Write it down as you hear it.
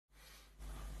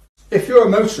If you're a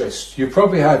motorist, you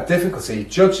probably had difficulty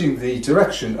judging the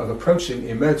direction of approaching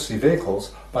emergency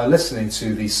vehicles by listening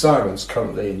to the sirens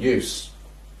currently in use.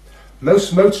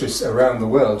 Most motorists around the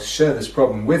world share this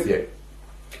problem with you.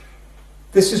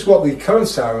 This is what the current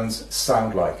sirens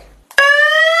sound like.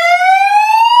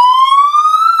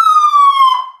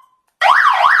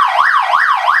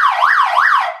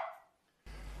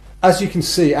 As you can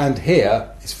see and hear,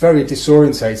 it's very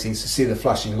disorientating to see the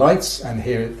flashing lights and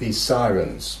hear these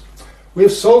sirens. We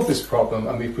have solved this problem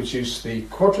and we've produced the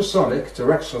QUADRASONIC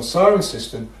Directional Siren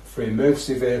System for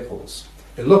emergency vehicles.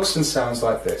 It looks and sounds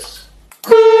like this.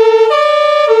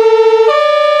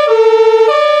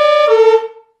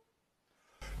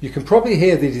 You can probably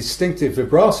hear the distinctive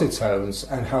vibrato tones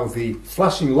and how the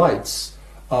flashing lights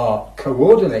are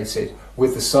coordinated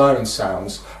with the siren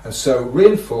sounds and so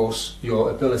reinforce your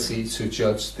ability to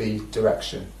judge the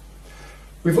direction.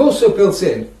 We've also built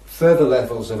in further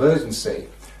levels of urgency.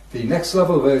 The next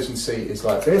level of urgency is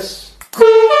like this,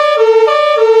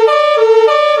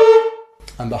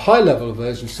 and the high level of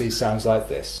urgency sounds like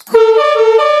this.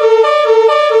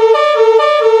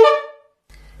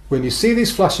 When you see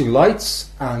these flashing lights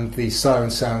and the siren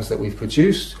sounds that we've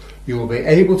produced, you will be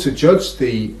able to judge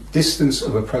the distance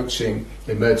of approaching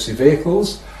emergency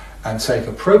vehicles and take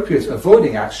appropriate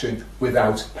avoiding action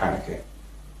without panicking.